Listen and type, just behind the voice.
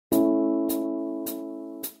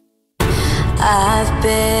I've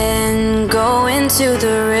been going to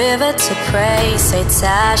the river to pray, say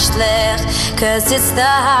tashlich, cause it's the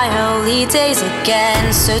high holy days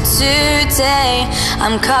again. So today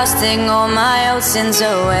I'm casting all my old sins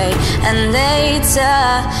away, and later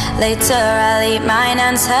I'll eat mine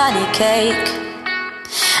and honey cake.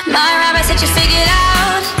 My rabbi said you figured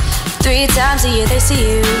out 3 times a year they see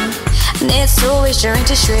you, and it's always during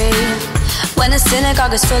Tishri, when the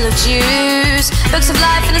synagogue is full of Jews. Books of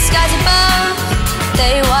life in the skies above,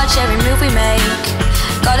 they watch every move we make.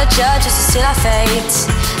 Gotta judge us to seal our fate,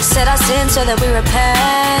 set our sins so that we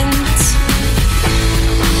repent.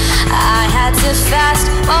 I had to fast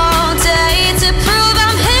all day to prove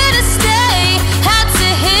I'm here to stay. Had to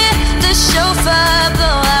hear the shofar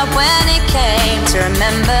blow out when it came to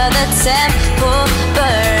remember the temple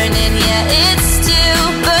burning. Yeah, it's still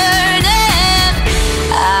burning.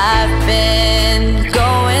 I've been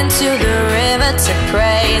going to the river to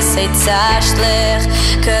pray, say tashlich,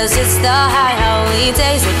 cause it's the high holy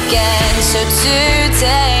days again. So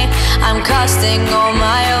today I'm casting all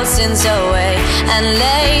my old sins away, and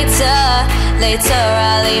later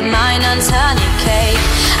I'll eat mine on honey